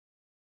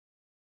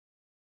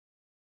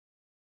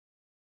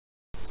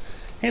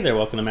Hey there,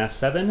 welcome to Math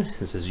 7.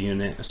 This is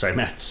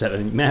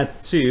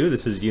Math 2.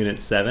 This is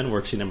Unit 7,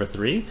 worksheet number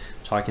 3.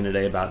 Talking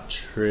today about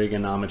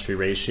trigonometry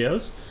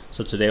ratios.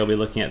 So today we'll be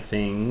looking at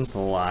things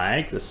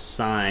like the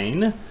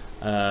sine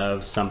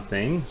of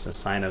something. So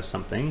sine of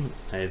something,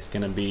 it's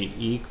going to be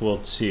equal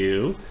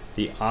to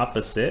the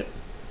opposite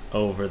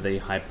over the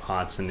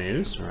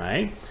hypotenuse,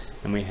 right?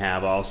 And we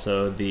have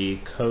also the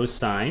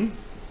cosine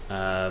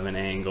of an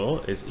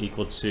angle is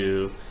equal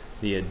to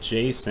the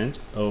adjacent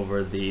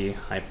over the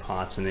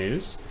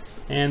hypotenuse,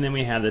 and then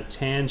we have the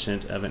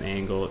tangent of an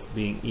angle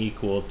being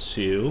equal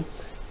to,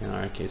 in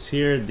our case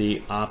here,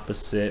 the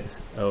opposite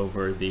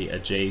over the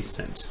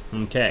adjacent.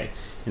 Okay,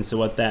 and so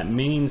what that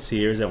means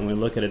here is that when we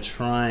look at a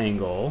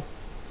triangle,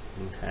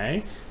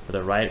 okay, with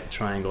a right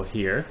triangle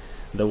here,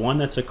 the one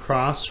that's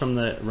across from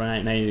the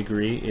right 90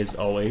 degree is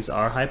always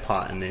our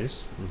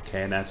hypotenuse,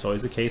 okay, and that's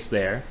always the case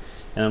there.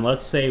 And then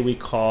let's say we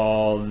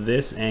call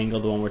this angle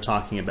the one we're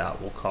talking about.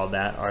 We'll call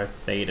that our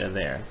theta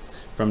there.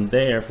 From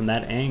there, from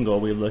that angle,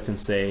 we look and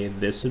say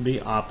this would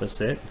be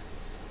opposite,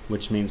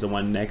 which means the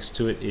one next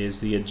to it is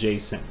the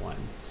adjacent one.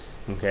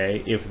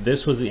 Okay, if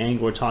this was the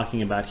angle we're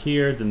talking about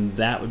here, then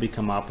that would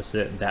become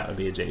opposite, that would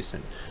be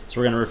adjacent.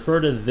 So we're going to refer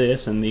to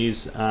this and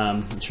these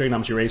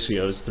trigonometry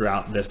ratios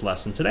throughout this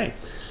lesson today.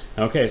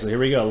 Okay, so here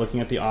we go,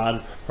 looking at the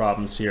odd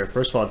problems here.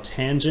 First of all,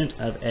 tangent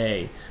of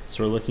A.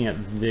 So we're looking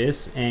at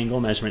this angle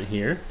measurement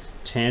here.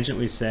 Tangent,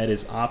 we said,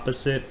 is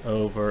opposite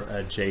over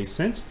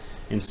adjacent.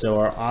 And so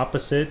our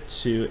opposite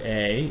to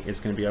A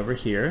is going to be over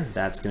here.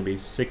 That's going to be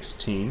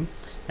 16.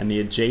 And the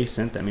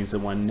adjacent, that means the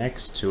one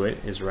next to it,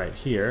 is right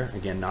here.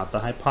 Again, not the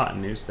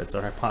hypotenuse, that's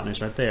our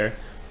hypotenuse right there,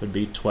 would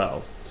be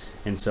 12.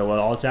 And so what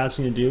all it's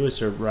asking you to do is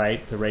to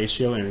write the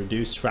ratio in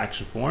reduced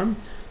fraction form.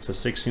 So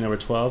 16 over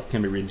 12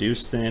 can be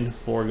reduced then.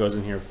 4 goes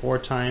in here 4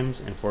 times,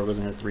 and 4 goes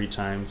in here 3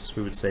 times.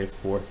 We would say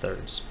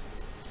 4/3.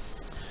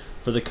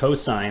 For the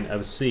cosine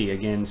of C,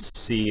 again,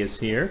 C is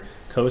here.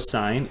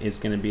 Cosine is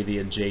going to be the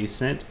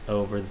adjacent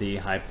over the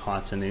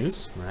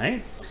hypotenuse,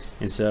 right?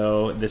 And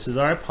so this is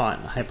our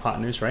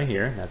hypotenuse right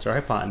here. That's our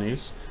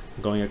hypotenuse.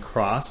 Going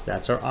across,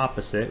 that's our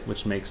opposite,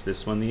 which makes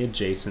this one the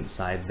adjacent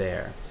side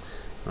there.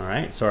 All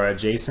right, so our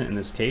adjacent in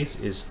this case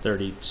is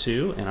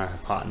 32, and our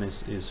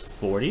hypotenuse is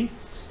 40.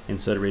 And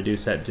so to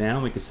reduce that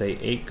down, we could say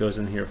 8 goes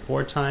in here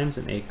 4 times,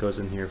 and 8 goes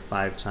in here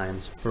 5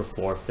 times for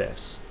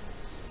 4/5.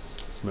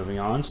 Let's moving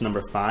on to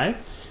number 5.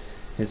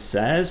 It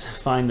says,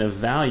 find the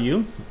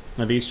value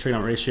of each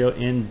trigonometry ratio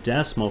in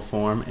decimal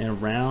form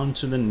and round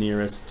to the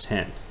nearest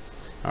tenth.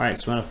 All right,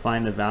 so we want to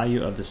find the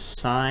value of the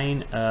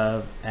sine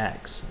of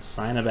x.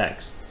 Sine of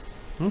x.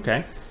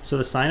 Okay, so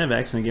the sine of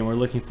x, and again, we're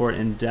looking for it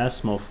in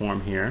decimal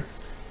form here.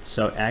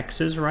 So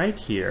x is right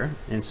here,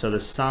 and so the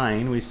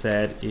sine, we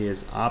said,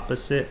 is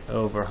opposite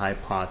over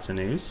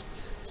hypotenuse.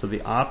 So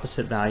the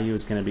opposite value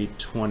is going to be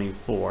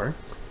 24.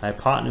 The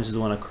hypotenuse is the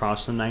one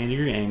across the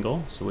 90-degree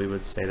angle, so we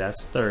would say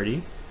that's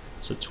 30.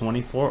 So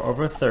 24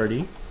 over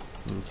 30.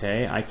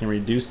 Okay, I can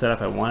reduce that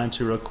if I wanted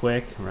to real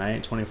quick,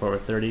 right? 24 over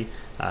 30.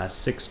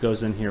 6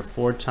 goes in here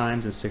 4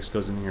 times, and 6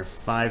 goes in here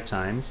 5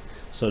 times.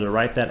 So to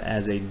write that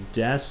as a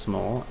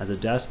decimal,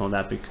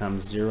 that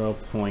becomes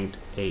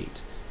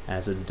 0.8.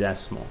 as a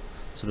decimal.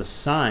 So the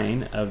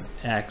sine of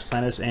x,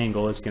 sine of this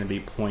angle, is going to be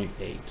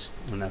 0.8.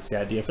 And that's the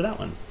idea for that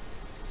one.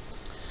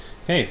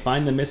 Okay,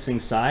 find the missing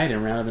side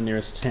and round to the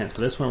nearest tenth. For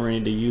this one, we're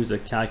going to need to use a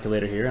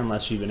calculator here,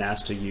 unless you've been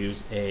asked to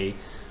use a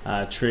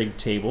trig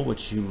table,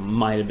 which you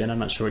might have been. I'm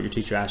not sure what your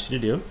teacher asked you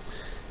to do.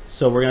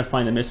 So we're going to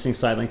find the missing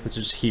side length, which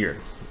is here.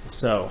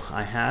 So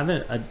I have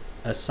a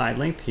side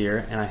length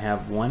here, and I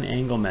have one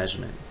angle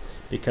measurement.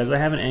 Because I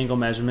have an angle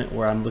measurement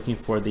where I'm looking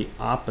for the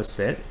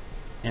opposite,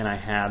 and I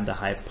have the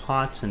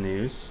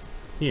hypotenuse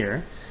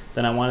here,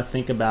 then I want to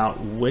think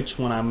about which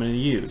one I'm going to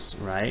use,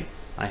 right?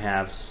 I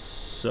have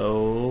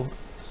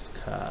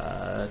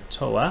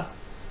SOHCAHTOA,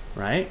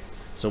 right?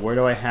 So where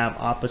do I have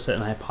opposite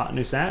and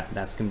hypotenuse at?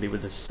 That's going to be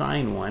with the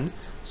sine one.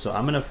 So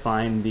I'm going to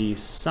find the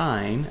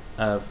sine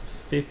of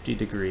 50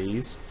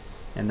 degrees,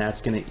 and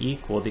that's going to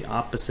equal the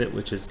opposite,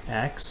 which is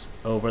x,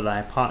 over the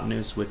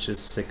hypotenuse, which is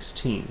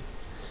 16.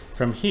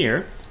 From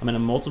here, I'm going to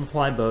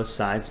multiply both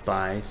sides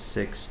by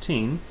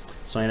 16.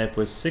 So I end up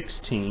with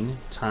 16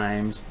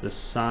 times the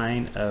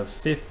sine of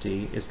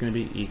 50 is going to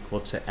be equal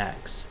to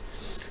x.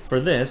 For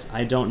this,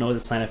 I don't know what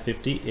the sine of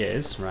 50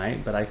 is, right?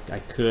 But I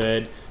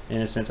could,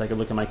 in a sense, I could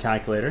look at my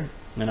calculator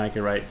and I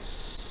could write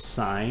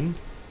sine,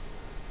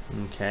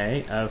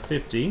 okay, of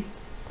 50,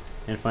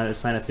 and find that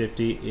sine of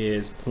 50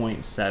 is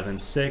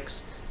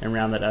 0.76 and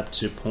round that up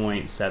to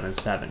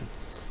 0.77.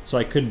 So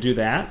I could do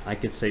that. I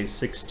could say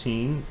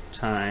 16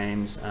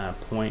 times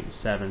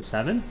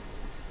 0.77.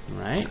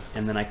 Right,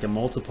 and then I can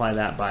multiply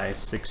that by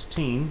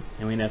 16,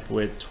 and we end up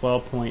with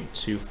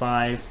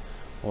 12.25,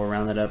 or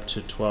round that up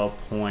to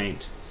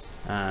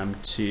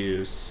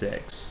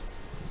 12.26.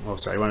 Oh,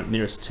 sorry, I want it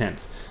nearest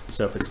tenth.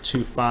 So if it's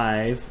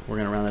 2.5, we're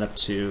going to round that up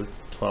to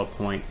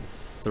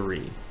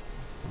 12.3.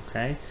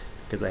 Okay,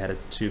 because I had a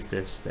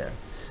 2/5 there,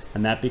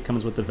 and that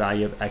becomes what the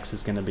value of x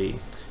is going to be.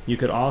 You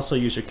could also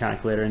use your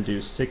calculator and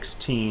do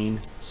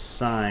 16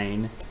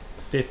 sine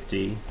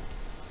 50,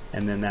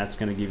 and then that's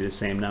going to give you the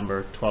same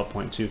number,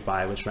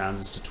 12.25, which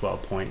rounds us to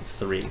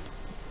 12.3.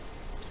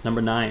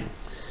 Number 9.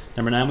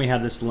 Number 9, we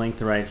have this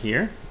length right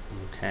here.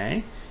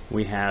 Okay,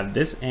 we have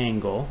this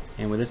angle,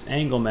 and with this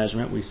angle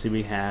measurement, we see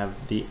we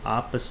have the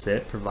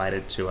opposite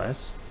provided to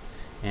us,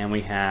 and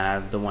we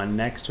have the one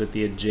next to it,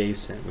 the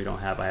adjacent. We don't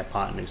have a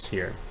hypotenuse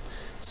here.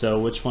 So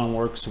which one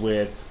works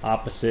with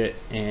opposite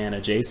and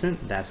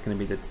adjacent? That's going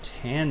to be the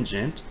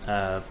tangent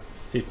of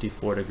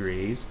 54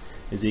 degrees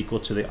is equal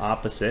to the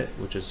opposite,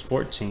 which is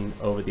 14,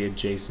 over the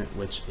adjacent,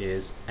 which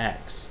is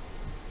x.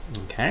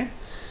 Okay,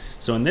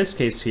 so in this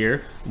case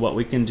here, what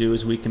we can do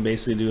is we can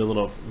basically do a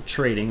little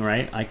trading,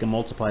 right? I can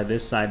multiply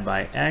this side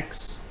by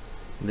x,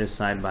 this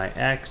side by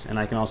x, and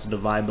I can also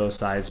divide both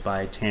sides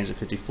by tangent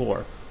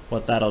 54.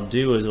 What that'll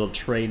do is it'll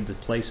trade the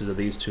places of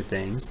these two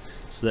things,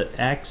 so that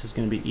x is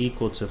going to be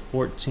equal to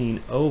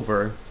 14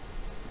 over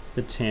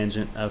the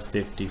tangent of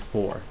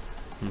 54.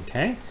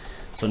 Okay,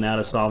 so now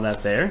to solve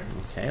that there,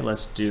 okay,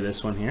 let's do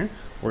this one here.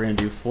 We're going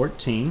to do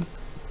 14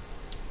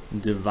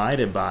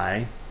 divided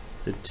by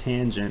the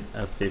tangent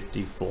of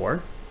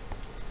 54,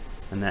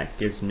 and that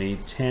gives me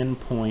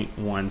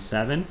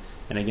 10.17.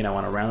 And again, I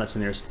want to round that to the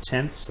nearest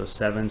tenth, so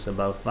 7's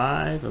above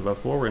 5, above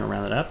 4. We're going to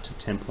round it up to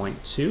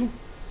 10.2.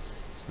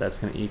 So that's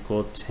going to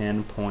equal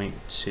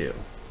 10.2.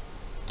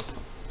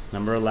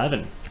 Number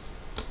 11.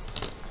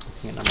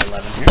 Looking at number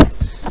 11 here,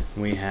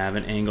 we have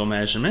an angle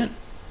measurement,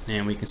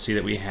 and we can see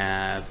that we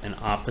have an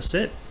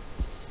opposite,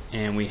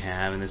 and we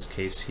have, in this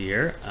case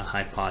here, a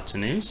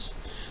hypotenuse.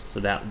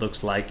 So that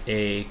looks like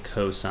a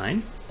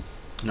cosine.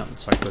 No,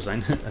 sorry,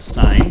 cosine, a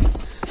sine.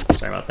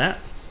 Sorry about that.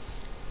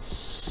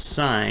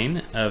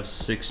 Sine of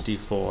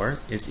 64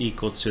 is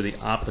equal to the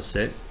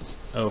opposite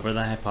over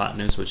the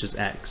hypotenuse, which is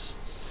x.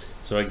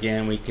 So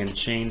again, we can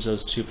change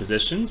those two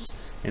positions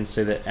and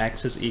say that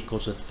x is equal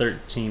to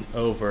 13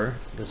 over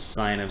the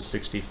sine of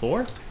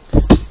 64.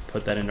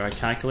 Put that into our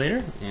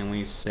calculator, and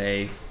we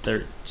say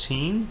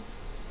 13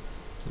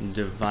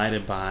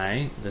 divided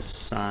by the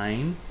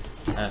sine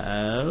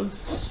of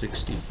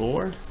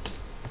 64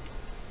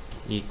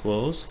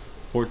 equals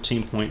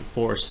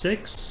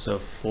 14.46. So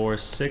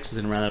 46 is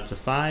going to round up to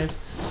 5,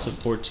 so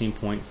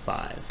 14.5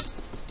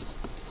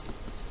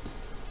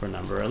 for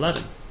number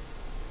 11.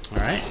 All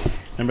right.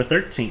 Number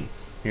 13,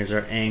 here's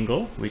our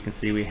angle. We can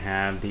see we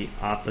have the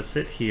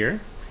opposite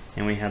here,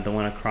 and we have the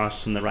one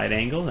across from the right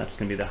angle. That's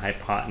going to be the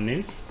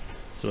hypotenuse.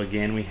 So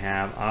again, we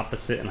have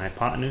opposite and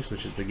hypotenuse,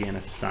 which is again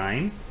a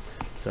sine.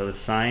 So the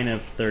sine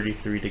of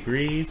 33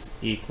 degrees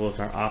equals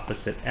our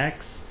opposite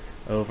x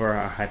over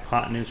our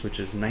hypotenuse, which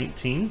is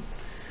 19.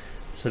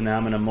 So now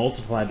I'm going to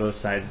multiply both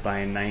sides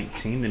by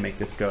 19 to make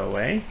this go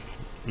away.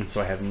 And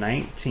so I have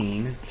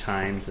 19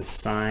 times the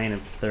sine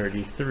of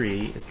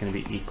 33 is going to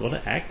be equal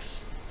to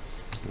x.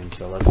 And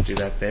so let's do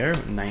that there.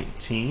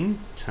 19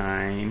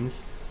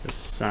 times the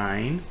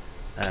sine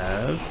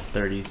of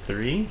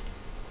 33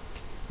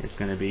 is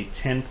going to be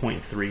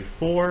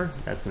 10.34.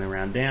 That's going to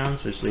round down,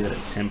 so just leave it at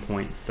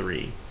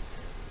 10.3.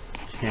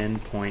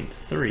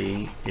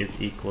 10.3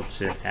 is equal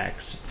to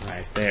x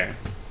right there.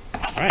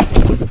 All right,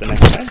 let's look at the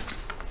next slide.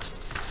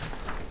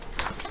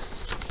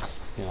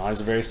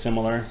 Ours are very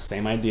similar,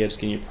 same idea, just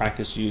getting you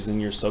practice using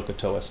your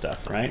SOHCAHTOA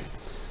stuff, right?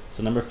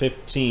 So number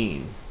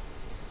 15.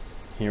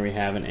 Here we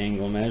have an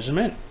angle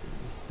measurement.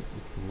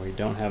 We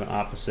don't have an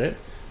opposite,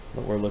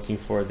 but we're looking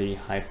for the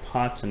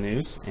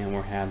hypotenuse, and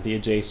we have the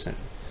adjacent.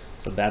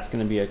 So that's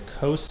going to be a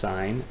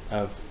cosine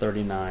of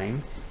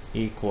 39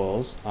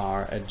 equals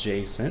our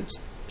adjacent,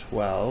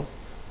 12,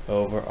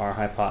 over our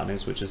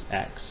hypotenuse, which is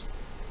x.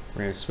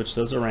 We're going to switch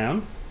those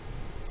around,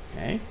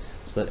 okay?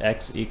 So that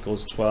x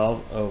equals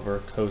 12 over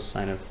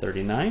cosine of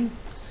 39.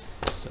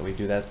 So we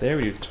do that there.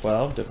 We do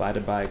 12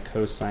 divided by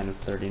cosine of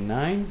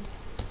 39.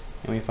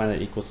 And we find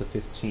that equals to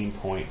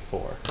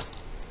 15.4.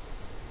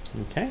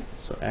 Okay,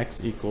 so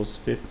x equals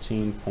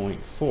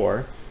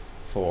 15.4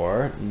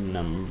 for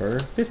number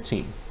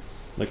 15.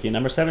 Looking at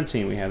number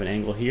 17, we have an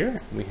angle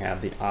here, we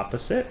have the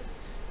opposite,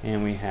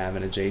 and we have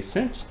an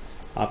adjacent.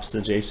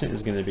 Opposite adjacent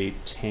is going to be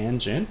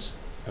tangent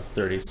of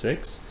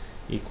 36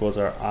 equals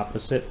our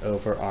opposite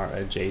over our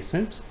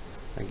adjacent.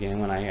 Again,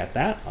 when I get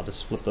that, I'll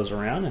just flip those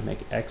around and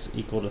make x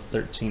equal to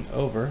 13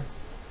 over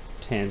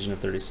tangent of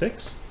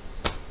 36.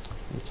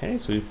 Okay,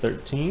 so we have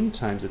 13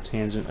 times the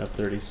tangent of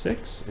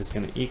 36 is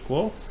going to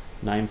equal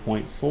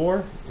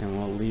 9.4, and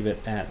we'll leave it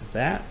at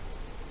that.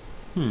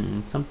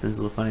 Something's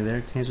a little funny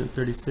there. Tangent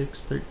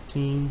 36,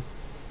 13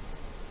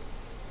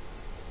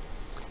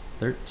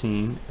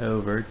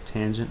 over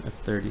tangent of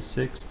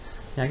 36.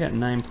 Yeah, I got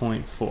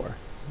 9.4.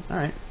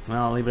 Alright,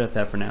 well, I'll leave it at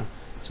that for now.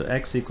 So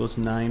x equals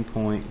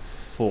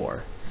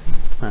 9.4.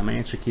 My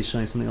answer key is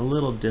showing something a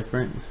little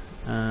different.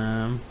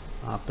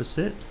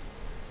 Opposite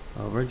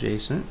over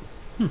adjacent.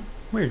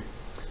 Weird.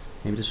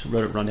 Maybe just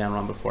wrote it down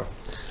wrong before.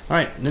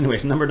 Alright,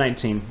 anyways, number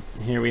 19.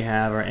 Here we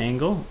have our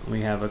angle.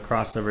 We have a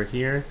crossover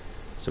here.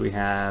 So we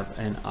have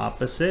an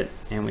opposite,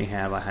 and we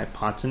have a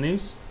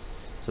hypotenuse.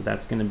 So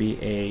that's going to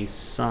be a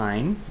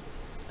sine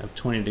of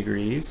 20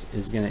 degrees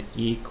is going to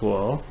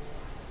equal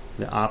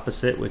the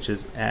opposite, which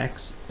is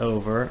x,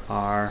 over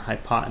our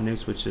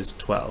hypotenuse, which is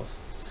 12.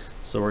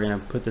 So we're going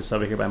to put this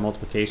over here by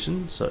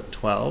multiplication. So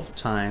 12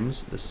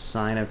 times the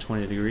sine of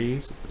 20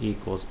 degrees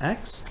equals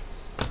x.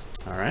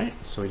 All right,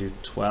 so we do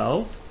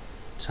 12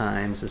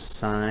 times the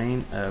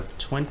sine of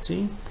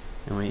 20,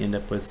 and we end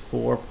up with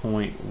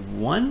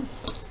 4.1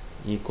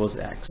 equals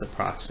x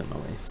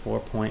approximately.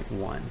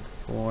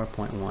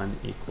 4.1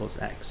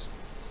 equals x.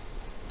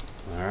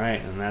 All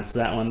right, and that's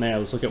that one there.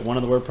 Let's look at one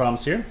of the word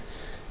problems here.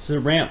 This is a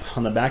ramp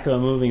on the back of a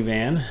moving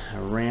van.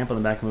 A ramp on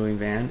the back of a moving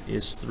van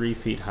is 3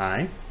 feet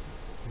high.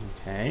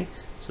 Okay,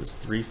 so it's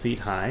 3 feet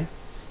high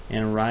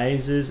and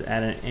rises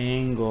at an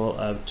angle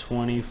of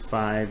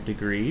 25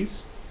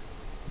 degrees.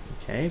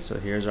 Okay, so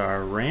here's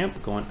our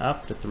ramp going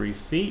up to 3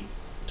 feet,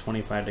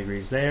 25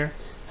 degrees there.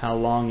 How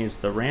long is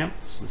the ramp?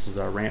 So this is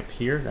our ramp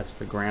here. That's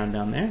the ground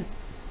down there.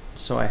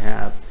 So I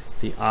have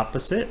the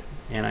opposite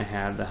and I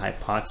have the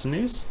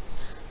hypotenuse.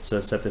 So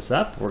to set this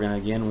up, we're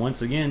going to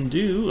once again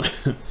do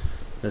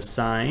the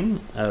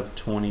sine of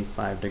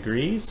 25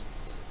 degrees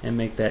and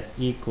make that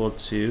equal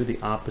to the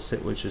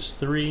opposite, which is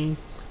 3,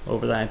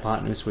 over the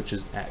hypotenuse, which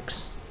is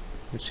x.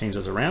 We change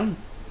those around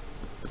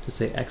to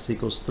say x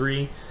equals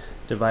 3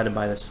 divided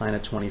by the sine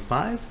of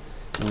 25.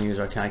 And we use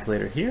our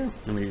calculator here,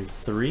 and we do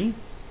 3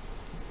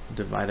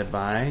 divided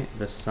by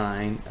the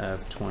sine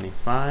of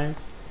 25,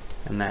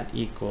 and that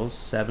equals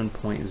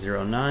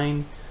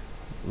 7.09,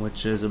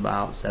 which is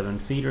about 7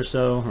 feet or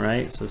so,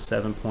 right? So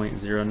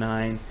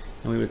 7.09,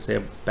 and we would say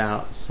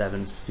about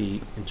 7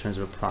 feet in terms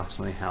of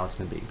approximately how it's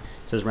going to be.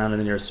 It says round to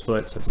the nearest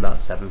foot, so it's about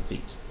 7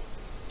 feet.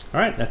 All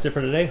right, that's it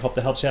for today. Hope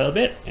that helps you out a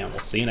bit, and we'll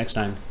see you next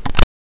time.